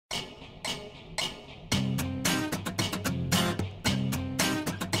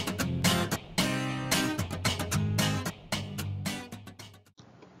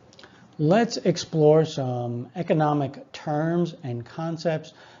Let's explore some economic terms and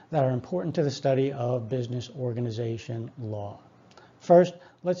concepts that are important to the study of business organization law. First,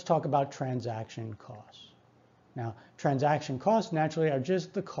 let's talk about transaction costs. Now, transaction costs naturally are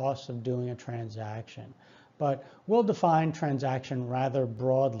just the costs of doing a transaction, but we'll define transaction rather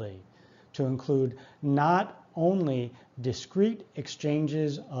broadly to include not only discrete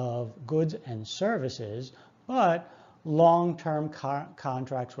exchanges of goods and services, but long-term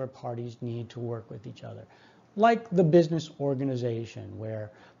contracts where parties need to work with each other, like the business organization,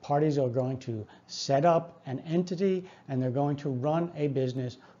 where parties are going to set up an entity and they're going to run a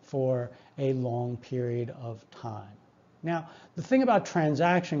business for a long period of time. Now, the thing about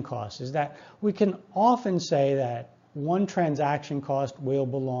transaction costs is that we can often say that one transaction cost will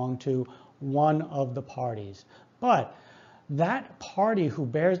belong to one of the parties, but that party who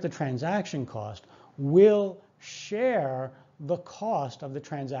bears the transaction cost will share the cost of the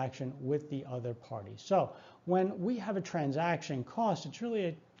transaction with the other party. So when we have a transaction cost, it's really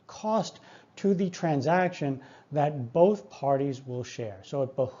a cost to the transaction that both parties will share. So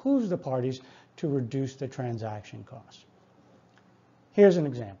it behooves the parties to reduce the transaction cost. Here's an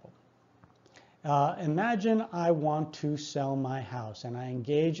example. Imagine I want to sell my house and I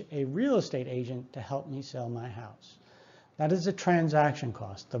engage a real estate agent to help me sell my house. That is a transaction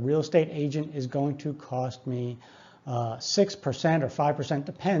cost. The real estate agent is going to cost me 6% or 5%,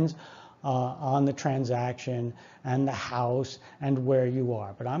 depends on the transaction and the house and where you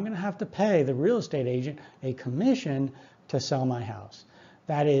are. But I'm going to have to pay the real estate agent a commission to sell my house.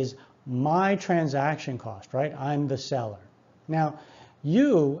 That is my transaction cost, right? I'm the seller. Now,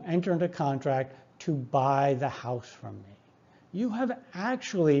 you enter into contract to buy the house from me. You have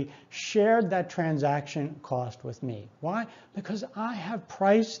actually shared that transaction cost with me. Why? Because I have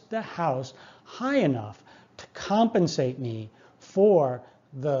priced the house high enough to compensate me for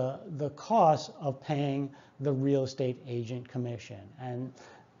the cost of paying the real estate agent commission. And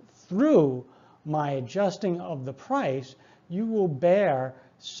through my adjusting of the price, you will bear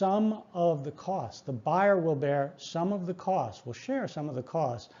some of the costs. The buyer will bear some of the costs, will share some of the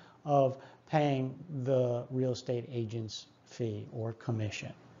costs of paying the real estate agent's fee or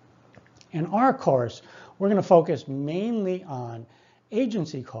commission. In our course, we're going to focus mainly on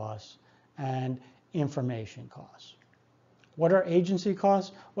agency costs and information costs. What are agency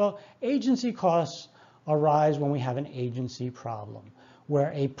costs? Well, agency costs arise when we have an agency problem,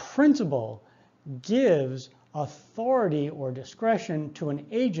 where a principal gives authority or discretion to an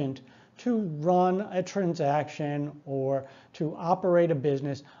agent to run a transaction or to operate a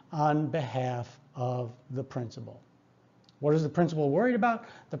business on behalf of the principal. What is the principal worried about?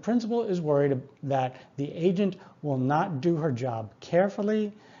 The principal is worried that the agent will not do her job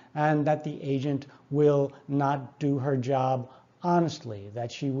carefully and that the agent will not do her job honestly,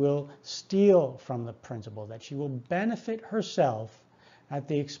 that she will steal from the principal, that she will benefit herself at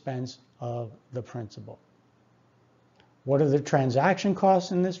the expense of the principal. What are the transaction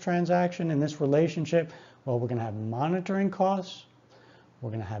costs in this transaction, in this relationship? Well, we're going to have monitoring costs,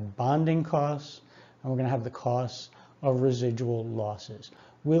 we're going to have bonding costs, and we're going to have the costs of residual losses.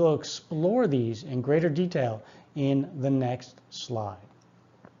 We'll explore these in greater detail in the next slide.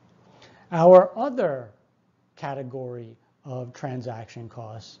 Our other category of transaction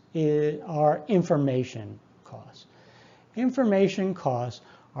costs are information costs. Information costs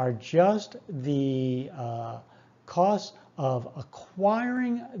are just the costs of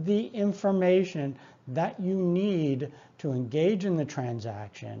acquiring the information that you need to engage in the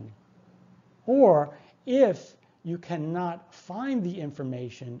transaction, or if you cannot find the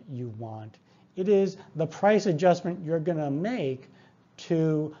information you want, it is the price adjustment you're going to make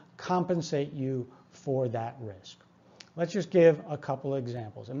to compensate you for that risk. Let's just give a couple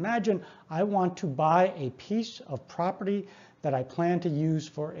examples. Imagine I want to buy a piece of property that I plan to use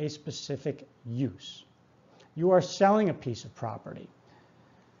for a specific use. You are selling a piece of property.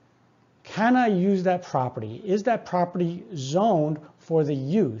 Can I use that property? Is that property zoned for the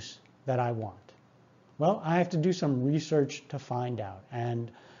use that I want? Well, I have to do some research to find out, and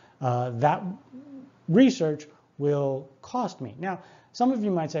that research will cost me. Now, some of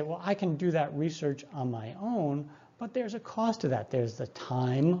you might say, well, I can do that research on my own, but there's a cost to that. There's the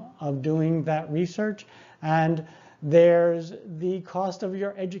time of doing that research, and there's the cost of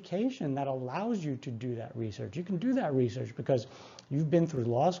your education that allows you to do that research. You can do that research because you've been through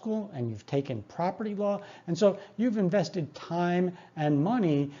law school and you've taken property law, and so you've invested time and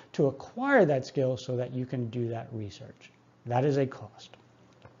money to acquire that skill so that you can do that research. That is a cost.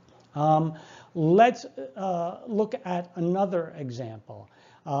 Let's look at another example.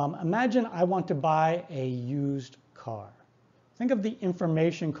 Imagine I want to buy a used car. Think of the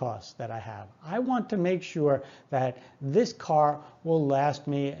information costs that I have. I want to make sure that this car will last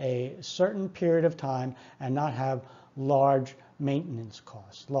me a certain period of time and not have large maintenance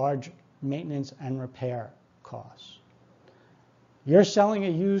costs, large maintenance and repair costs. You're selling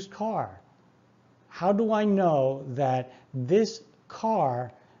a used car. How do I know that this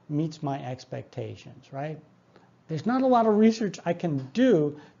car meets my expectations, right? There's not a lot of research I can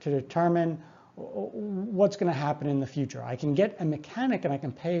do to determine what's going to happen in the future. I can get a mechanic and I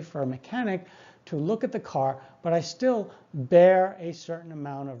can pay for a mechanic to look at the car, but I still bear a certain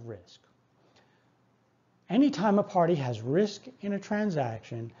amount of risk. Anytime a party has risk in a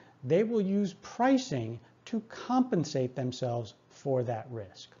transaction, they will use pricing to compensate themselves for that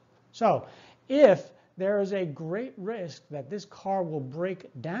risk. So if there is a great risk that this car will break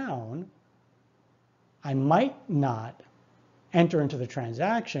down, I might not enter into the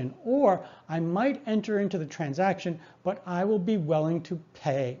transaction, or I might enter into the transaction, but I will be willing to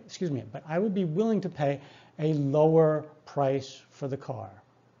pay, I will be willing to pay a lower price for the car.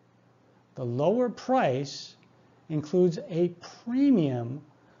 The lower price includes a premium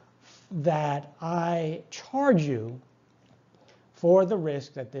that I charge you for the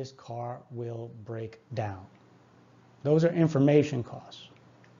risk that this car will break down. Those are information costs.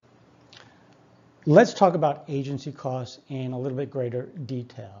 Let's talk about agency costs in a little bit greater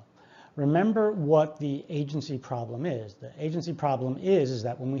detail. Remember what the agency problem is. The agency problem is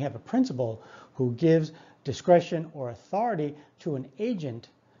that when we have a principal who gives discretion or authority to an agent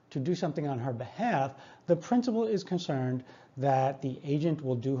to do something on her behalf, the principal is concerned that the agent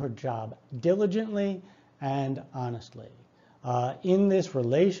will do her job diligently and honestly. In this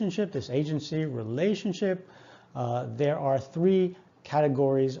relationship, this agency relationship, there are three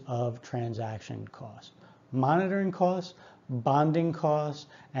categories of transaction costs: monitoring costs, bonding costs,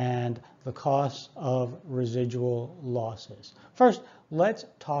 and the costs of residual losses. First, let's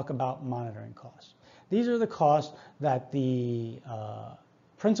talk about monitoring costs. These are the costs that the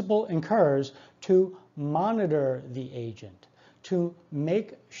principal incurs to monitor the agent, to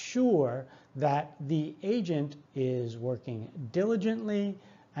make sure that the agent is working diligently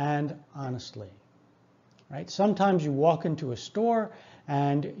and honestly. Right? Sometimes you walk into a store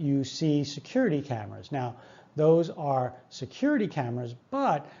and you see security cameras. Now, those are security cameras,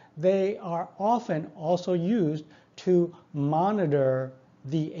 but they are often also used to monitor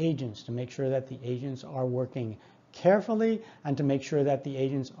the agents, to make sure that the agents are working carefully and to make sure that the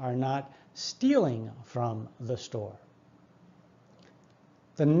agents are not stealing from the store.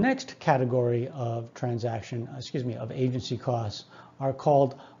 The next category of of agency costs are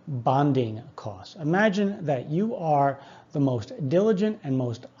called bonding costs. Imagine that you are the most diligent and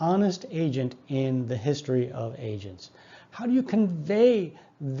most honest agent in the history of agents. How do you convey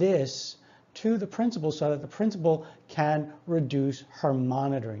this to the principal so that the principal can reduce her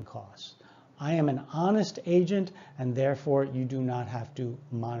monitoring costs? I am an honest agent and therefore you do not have to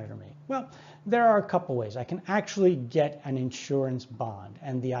monitor me. Well, there are a couple ways. I can actually get an insurance bond,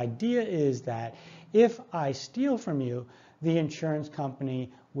 and the idea is that if I steal from you, the insurance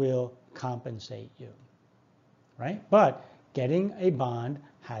company will compensate you, right? But getting a bond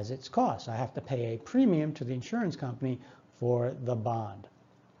has its costs. I have to pay a premium to the insurance company for the bond.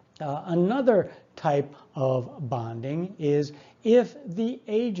 Another type of bonding is if the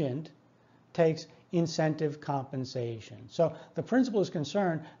agent takes incentive compensation. So the principal is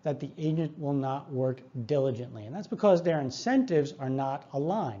concerned that the agent will not work diligently, and that's because their incentives are not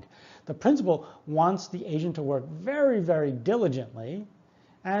aligned. The principal wants the agent to work very, very diligently,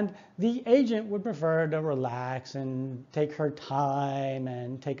 and the agent would prefer to relax and take her time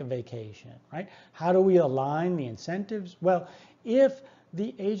and take a vacation, right? How do we align the incentives? Well, if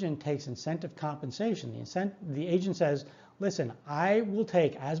the agent takes incentive compensation, the agent says, listen, I will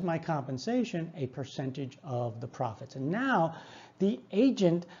take as my compensation a percentage of the profits. And now the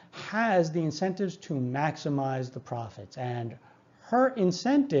agent has the incentives to maximize the profits, and her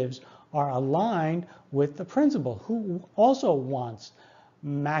incentives are aligned with the principal, who also wants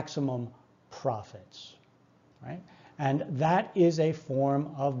maximum profits, right? And that is a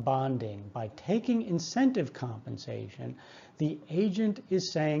form of bonding. By taking incentive compensation, the agent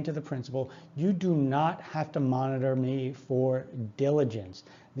is saying to the principal, you do not have to monitor me for diligence.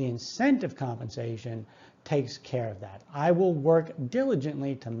 The incentive compensation takes care of that. I will work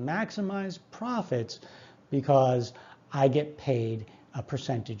diligently to maximize profits because I get paid a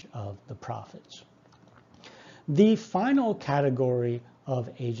percentage of the profits. The final category of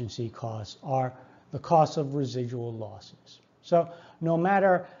agency costs are the costs of residual losses. So no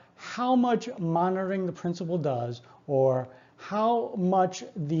matter how much monitoring the principal does or how much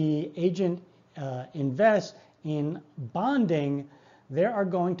the agent invests in bonding, there are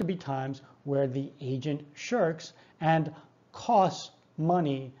going to be times where the agent shirks and costs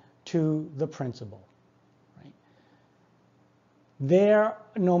money to the principal. Right?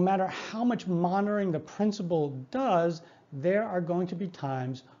 No matter how much monitoring the principal does, there are going to be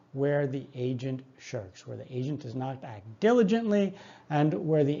times where the agent shirks, where the agent does not act diligently, and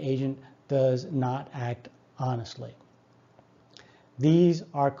where the agent does not act honestly. These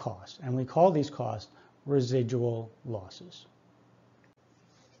are costs, and we call these costs residual losses.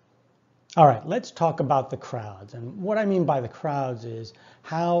 All right, let's talk about the crowds. And what I mean by the crowds is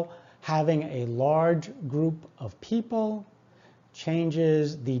how having a large group of people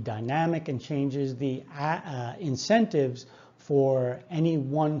changes the dynamic and changes the incentives for any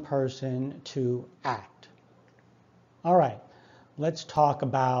one person to act. All right, let's talk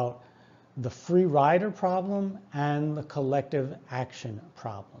about the free rider problem and the collective action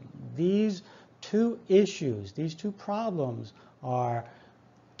problem. These two issues, these two problems are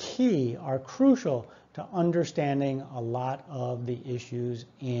key, are crucial to understanding a lot of the issues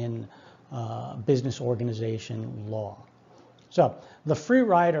in business organization law. So the free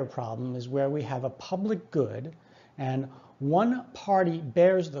rider problem is where we have a public good and one party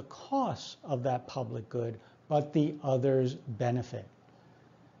bears the costs of that public good, but the others benefit.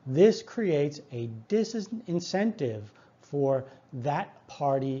 This creates a disincentive for that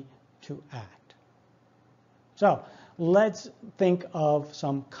party to act. So let's think of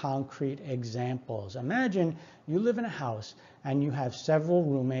some concrete examples. Imagine you live in a house and you have several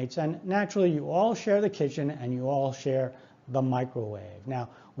roommates, and naturally you all share the kitchen and you all share the microwave. Now,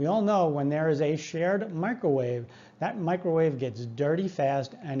 we all know when there is a shared microwave, that microwave gets dirty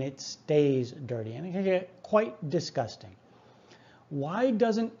fast and it stays dirty, and it can get quite disgusting. Why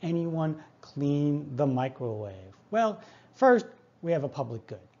doesn't anyone clean the microwave? Well, first, we have a public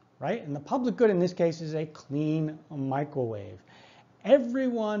good, right? And the public good in this case is a clean microwave.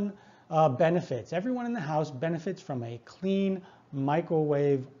 Everyone benefits. Everyone in the house benefits from a clean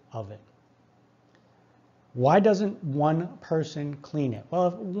microwave oven. Why doesn't one person clean it? Well,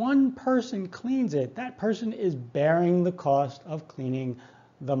 if one person cleans it, that person is bearing the cost of cleaning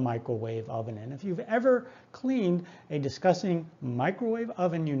the microwave oven. And if you've ever cleaned a disgusting microwave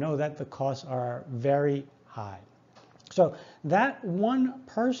oven, you know that the costs are very high. So that one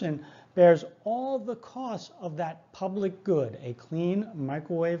person bears all the costs of that public good, a clean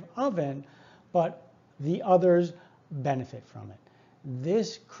microwave oven, but the others benefit from it.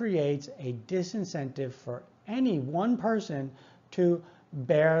 This creates a disincentive for any one person to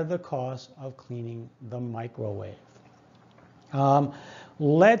bear the cost of cleaning the microwave.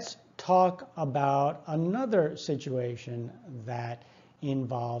 Let's talk about another situation that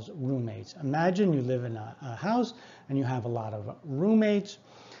involves roommates. Imagine you live in a house and you have a lot of roommates,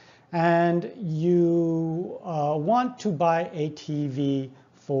 and you want to buy a TV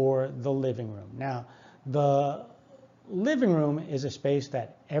for the living room. Now, the living room is a space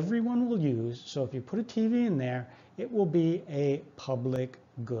that everyone will use, so if you put a TV in there, it will be a public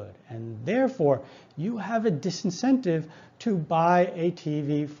good, and therefore you have a disincentive to buy a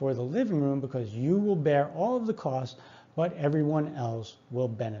TV for the living room because you will bear all of the costs, but everyone else will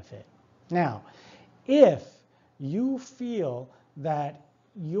benefit. Now, if you feel that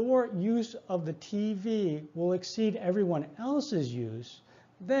your use of the TV will exceed everyone else's use,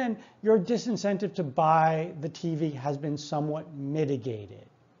 then your disincentive to buy the TV has been somewhat mitigated,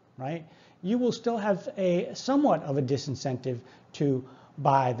 right? You will still have somewhat of a disincentive to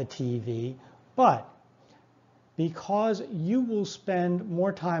buy the TV, but because you will spend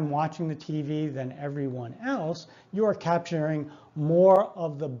more time watching the TV than everyone else, you are capturing more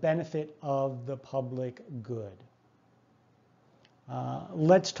of the benefit of the public good.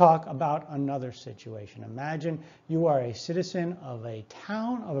 Let's talk about another situation. Imagine you are a citizen of a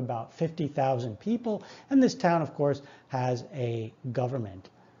town of about 50,000 people, and this town, of course, has a government.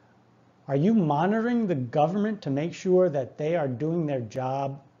 Are you monitoring the government to make sure that they are doing their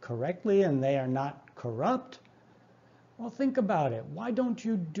job correctly and they are not corrupt? Well, think about it. Why don't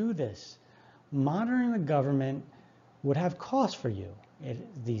you do this? Monitoring the government would have costs for you.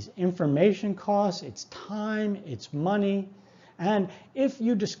 These information costs, it's time, it's money. And if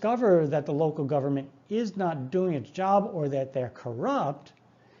you discover that the local government is not doing its job or that they're corrupt,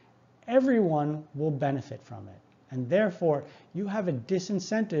 everyone will benefit from it. And therefore, you have a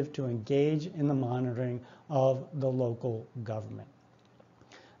disincentive to engage in the monitoring of the local government.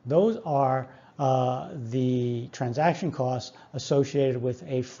 Those are the transaction costs associated with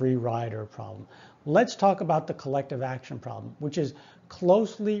a free rider problem. Let's talk about the collective action problem, which is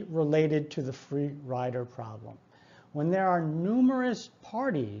closely related to the free rider problem. When there are numerous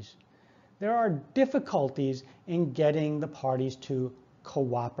parties, there are difficulties in getting the parties to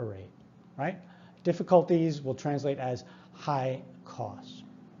cooperate, right? Difficulties will translate as high costs.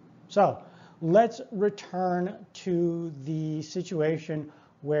 So let's return to the situation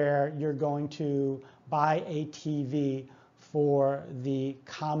where you're going to buy a TV for the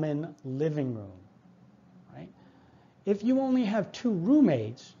common living room, right? If you only have 2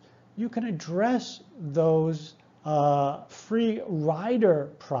 roommates, you can address those free rider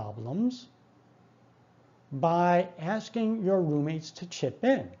problems by asking your roommates to chip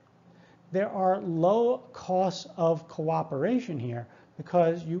in. There are low costs of cooperation here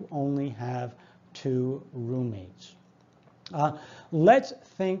because you only have 2 roommates. Let's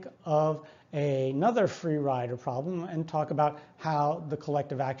think of another free rider problem and talk about how the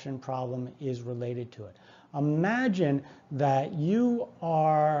collective action problem is related to it. Imagine that you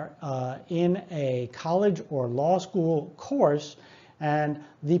are in a college or law school course and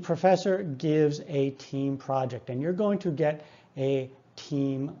the professor gives a team project and you're going to get a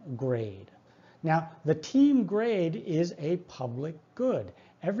team grade. Now, the team grade is a public good.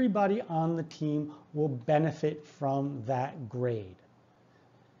 Everybody on the team will benefit from that grade.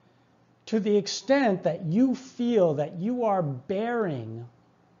 To the extent that you feel that you are bearing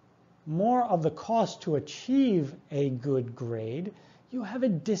more of the cost to achieve a good grade, you have a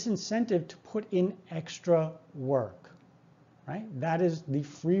disincentive to put in extra work, right? That is the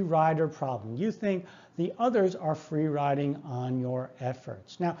free rider problem. You think the others are free riding on your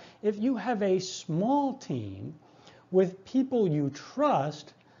efforts. Now, if you have a small team with people you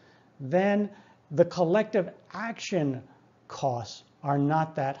trust, then the collective action costs are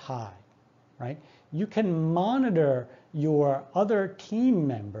not that high, right? You can monitor your other team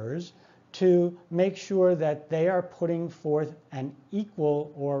members to make sure that they are putting forth an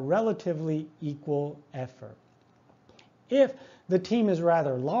equal or relatively equal effort. If the team is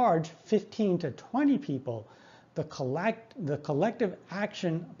rather large, 15 to 20 people, the collective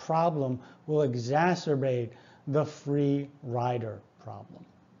action problem will exacerbate the free rider problem.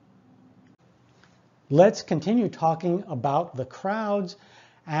 Let's continue talking about the crowds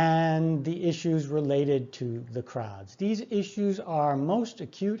and the issues related to the crowds. These issues are most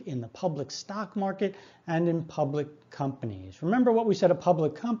acute in the public stock market and in public companies. Remember what we said a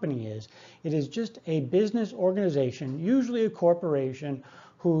public company is. It is just a business organization, usually a corporation,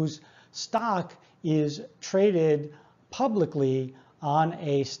 whose stock is traded publicly on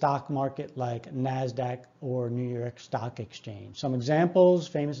a stock market like NASDAQ or New York Stock Exchange. Some examples,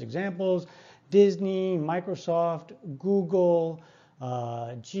 famous examples: Disney, Microsoft, Google,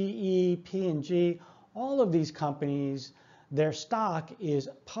 GE, P&G, all of these companies, their stock is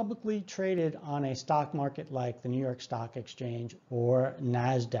publicly traded on a stock market like the New York Stock Exchange or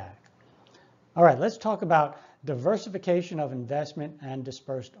NASDAQ. All right, let's talk about diversification of investment and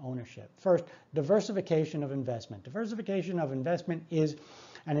dispersed ownership. First, diversification of investment. Diversification of investment is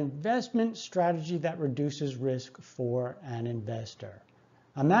an investment strategy that reduces risk for an investor.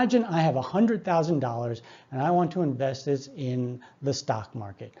 Imagine I have $100,000 and I want to invest this in the stock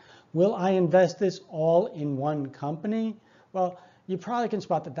market. Will I invest this all in one company? Well, you probably can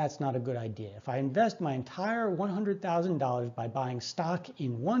spot that that's not a good idea. If I invest my entire $100,000 by buying stock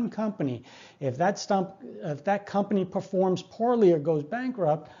in one company, if that company performs poorly or goes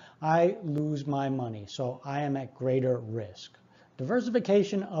bankrupt, I lose my money. So I am at greater risk.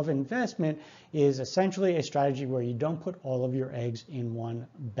 Diversification of investment is essentially a strategy where you don't put all of your eggs in one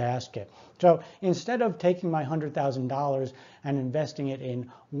basket. So instead of taking my $100,000 and investing it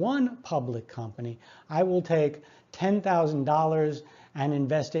in one public company, I will take $10,000 and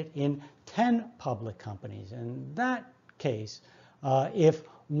invest it in 10 public companies. In that case, if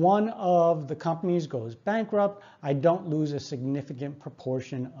one of the companies goes bankrupt, I don't lose a significant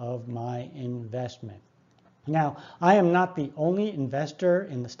proportion of my investment. Now, I am not the only investor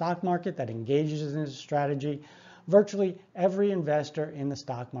in the stock market that engages in this strategy. Virtually every investor in the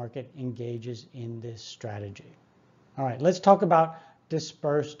stock market engages in this strategy. All right, let's talk about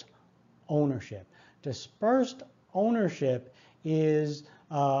dispersed ownership. Dispersed ownership is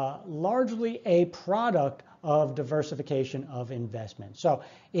largely a product of diversification of investment. So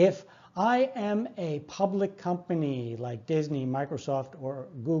if I am a public company like Disney, Microsoft, or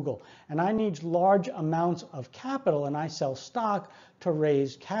Google, and I need large amounts of capital and I sell stock to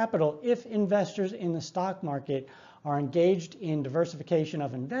raise capital, if investors in the stock market are engaged in diversification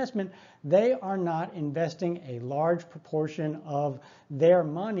of investment, they are not investing a large proportion of their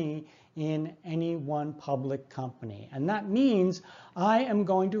money in any one public company. And that means I am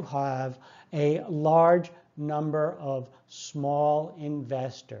going to have a large number of small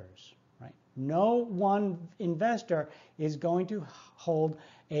investors. right? No one investor is going to hold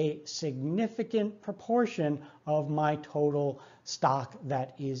a significant proportion of my total stock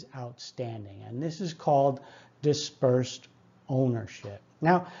that is outstanding. And this is called dispersed ownership.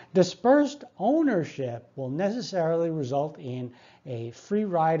 Now, dispersed ownership will necessarily result in a free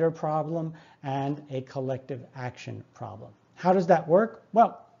rider problem and a collective action problem. How does that work?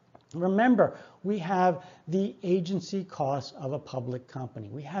 Well, remember, we have the agency costs of a public company.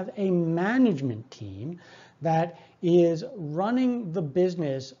 We have a management team that is running the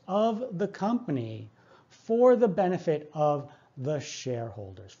business of the company for the benefit of the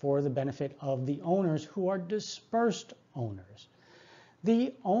shareholders, for the benefit of the owners who are dispersed owners.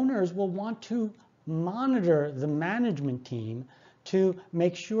 The owners will want to monitor the management team to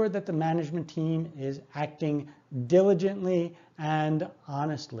make sure that the management team is acting diligently and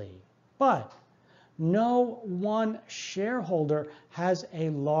honestly. But no one shareholder has a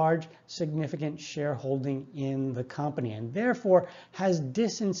large, significant shareholding in the company and therefore has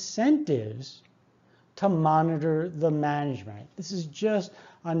disincentives to monitor the management. This is just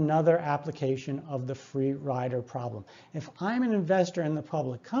another application of the free rider problem. If I'm an investor in the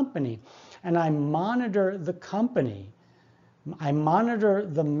public company and I monitor the company, I monitor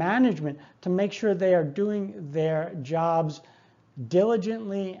the management to make sure they are doing their jobs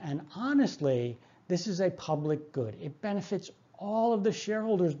diligently and honestly, this is a public good. It benefits all of the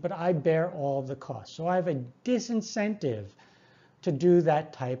shareholders, but I bear all of the costs. So I have a disincentive to do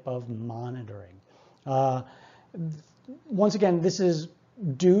that type of monitoring. Once again, this is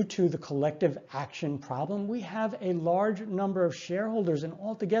due to the collective action problem. We have a large number of shareholders, and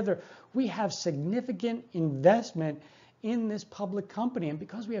altogether we have significant investment in this public company. And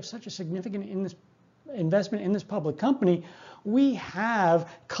because we have such a significant investment in this public company, we have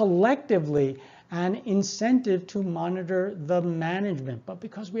collectively an incentive to monitor the management. But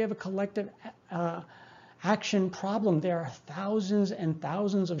because we have a collective action problem, there are thousands and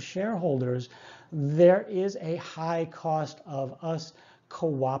thousands of shareholders. There is a high cost of us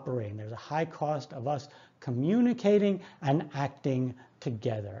cooperating. There's a high cost of us communicating and acting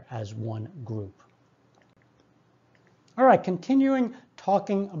together as one group. All right, continuing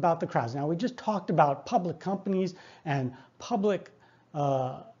talking about the crowds. Now, we just talked about public companies and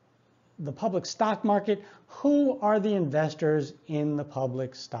the public stock market. Who are the investors in the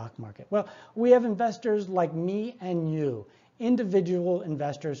public stock market? Well, we have investors like me and you, individual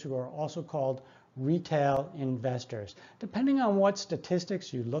investors who are also called retail investors. Depending on what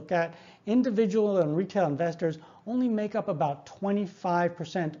statistics you look at, individual and retail investors only make up about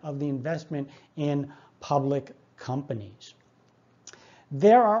 25% of the investment in public companies.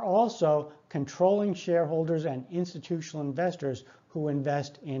 There are also controlling shareholders and institutional investors who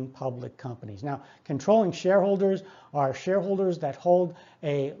invest in public companies. Now, controlling shareholders are shareholders that hold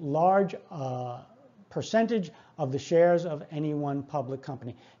a large percentage of the shares of any one public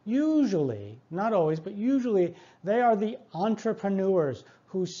company. Usually, not always, but usually they are the entrepreneurs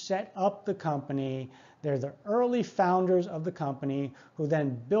who set up the company. They're the early founders of the company who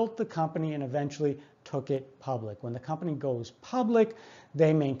then built the company and eventually took it public. When the company goes public,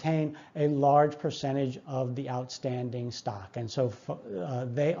 they maintain a large percentage of the outstanding stock. And so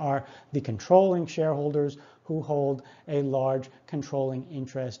they are the controlling shareholders who hold a large controlling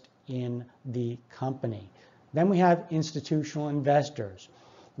interest in the company. Then we have institutional investors.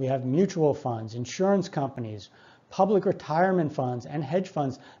 We have mutual funds, insurance companies, public retirement funds, and hedge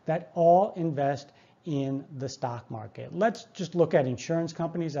funds that all invest in the stock market. Let's just look at insurance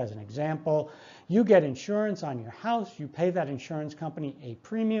companies as an example. You get insurance on your house. You pay that insurance company a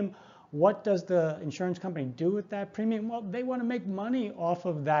premium. What does the insurance company do with that premium? Well, they want to make money off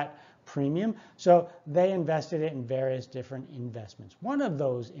of that premium, so they invested it in various different investments. One of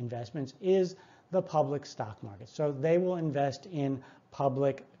those investments is the public stock market, so they will invest in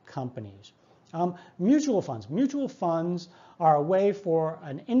public companies. Mutual funds. Mutual funds are a way for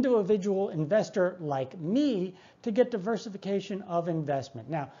an individual investor like me to get diversification of investment.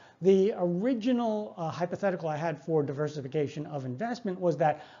 Now, the original hypothetical I had for diversification of investment was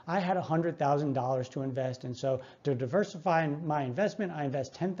that I had $100,000 to invest, and so to diversify my investment, I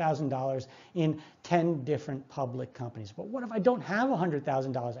invest $10,000 in 10 different public companies. But what if I don't have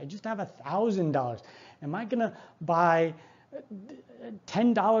 $100,000? I just have $1,000. Am I going to buy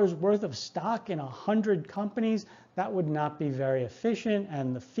 $10 worth of stock in 100 companies? That would not be very efficient,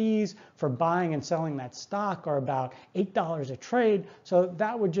 and the fees for buying and selling that stock are about $8 a trade, so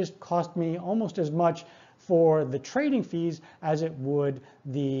that would just cost me almost as much for the trading fees as it would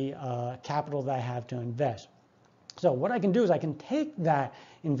the capital that I have to invest. So what I can do is I can take that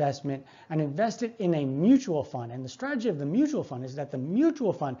investment and invest it in a mutual fund. And the strategy of the mutual fund is that the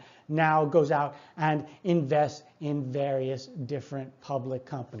mutual fund now goes out and invests in various different public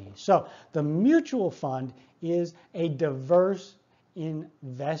companies. So the mutual fund is a diverse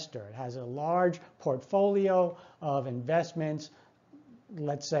investor. It has a large portfolio of investments,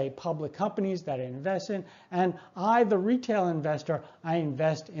 let's say public companies that it invests in, and I, the retail investor, I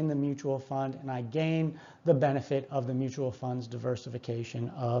invest in the mutual fund and I gain the benefit of the mutual fund's diversification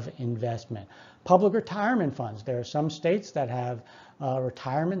of investment. Public retirement funds, there are some states that have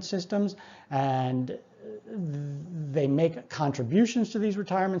retirement systems and they make contributions to these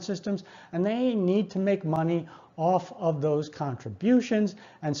retirement systems and they need to make money off of those contributions,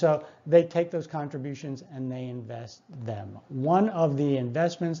 and so they take those contributions and they invest them. One of the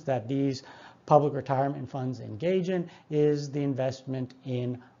investments that these public retirement funds engage in is the investment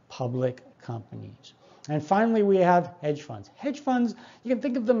in public companies. And finally, we have hedge funds. Hedge funds, you can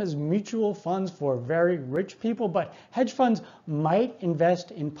think of them as mutual funds for very rich people, but hedge funds might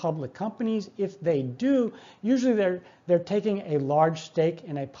invest in public companies. If they do, usually they're taking a large stake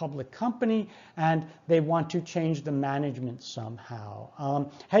in a public company and they want to change the management somehow.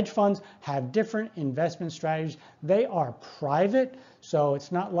 Hedge funds have different investment strategies. They are private, so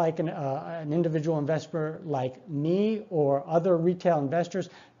it's not like an individual investor like me or other retail investors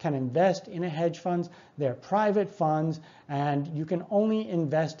can invest in a hedge fund. They're private funds and you can only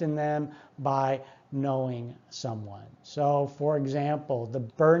invest in them by knowing someone. So for example, the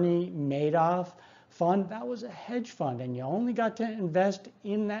Bernie Madoff fund, that was a hedge fund and you only got to invest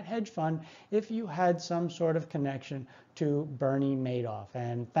in that hedge fund if you had some sort of connection to Bernie Madoff.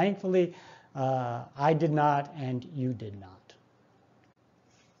 And thankfully, I did not and you did not.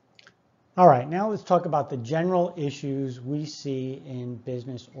 All right, now let's talk about the general issues we see in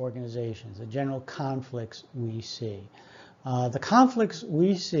business organizations, the general conflicts we see. The conflicts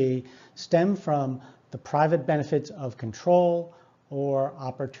we see stem from the private benefits of control or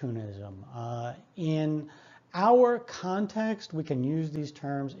opportunism. In our context, we can use these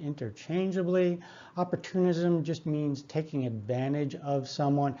terms interchangeably. Opportunism just means taking advantage of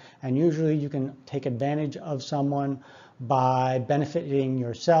someone, and usually you can take advantage of someone by benefiting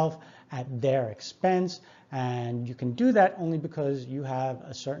yourself at their expense, and you can do that only because you have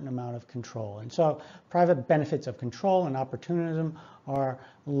a certain amount of control. And so private benefits of control and opportunism are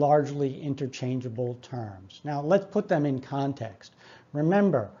largely interchangeable terms. Now let's put them in context.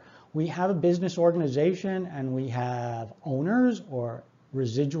 Remember, we have a business organization and we have owners or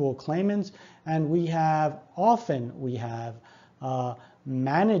residual claimants, and we have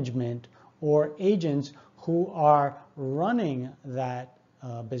management or agents who are running that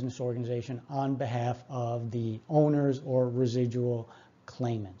business organization on behalf of the owners or residual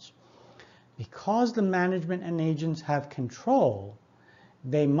claimants. Because the management and agents have control,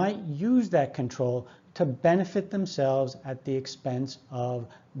 they might use that control to benefit themselves at the expense of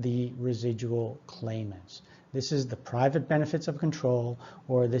the residual claimants. This is the private benefits of control,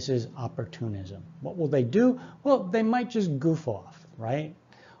 or this is opportunism. What will they do? Well, they might just goof off, right?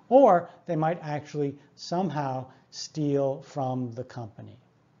 Or they might actually somehow steal from the company.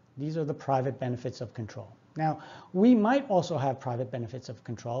 These are the private benefits of control. Now, we might also have private benefits of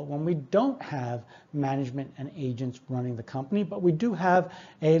control when we don't have management and agents running the company, but we do have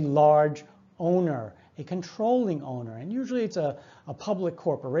a large owner, a controlling owner, and usually it's a public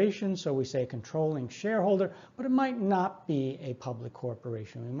corporation, so we say a controlling shareholder, but it might not be a public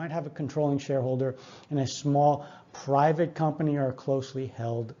corporation. We might have a controlling shareholder in a small private company or a closely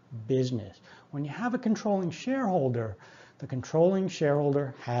held business. When you have a controlling shareholder, the controlling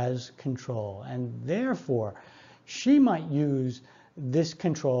shareholder has control, and therefore she might use this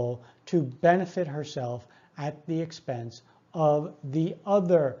control to benefit herself at the expense of the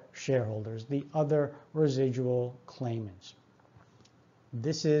other shareholders, the other residual claimants.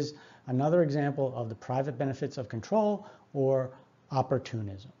 This is another example of the private benefits of control or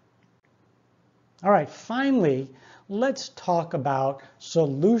opportunism. All right, finally, let's talk about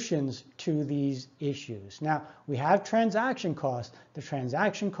solutions to these issues. Now, we have transaction costs. The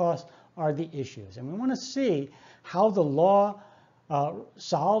transaction costs are the issues, and we want to see how the law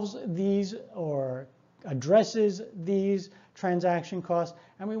solves these or addresses these transaction costs,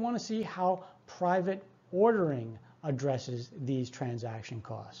 and we want to see how private ordering addresses these transaction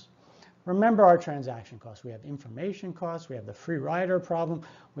costs. Remember our transaction costs. We have information costs, we have the free rider problem,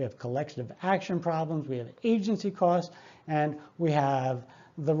 we have collective action problems, we have agency costs, and we have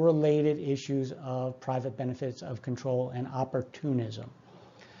the related issues of private benefits of control and opportunism.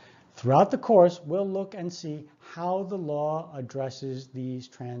 Throughout the course, we'll look and see how the law addresses these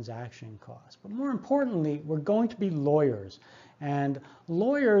transaction costs. But more importantly, we're going to be lawyers, and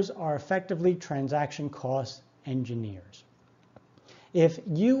lawyers are effectively transaction cost engineers. If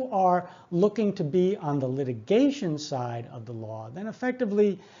you are looking to be on the litigation side of the law, then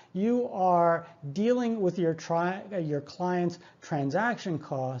effectively you are dealing with your client's transaction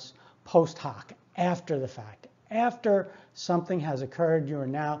costs post hoc, after the fact. After something has occurred, you are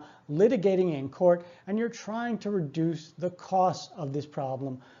now litigating in court and you're trying to reduce the costs of this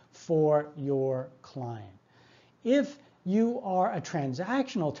problem for your client. If you are a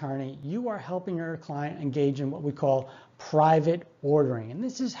transactional attorney, you are helping your client engage in what we call private ordering. And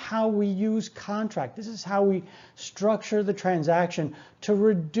this is how we use contract. This is how we structure the transaction to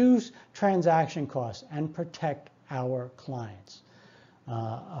reduce transaction costs and protect our clients.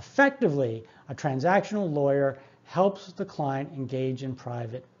 Effectively, a transactional lawyer helps the client engage in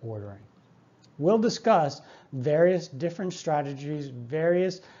private ordering. We'll discuss various different strategies,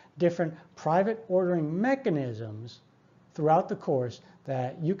 various different private ordering mechanisms throughout the course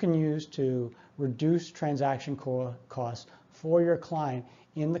that you can use to reduce transaction costs for your client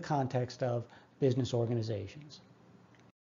in the context of business organizations.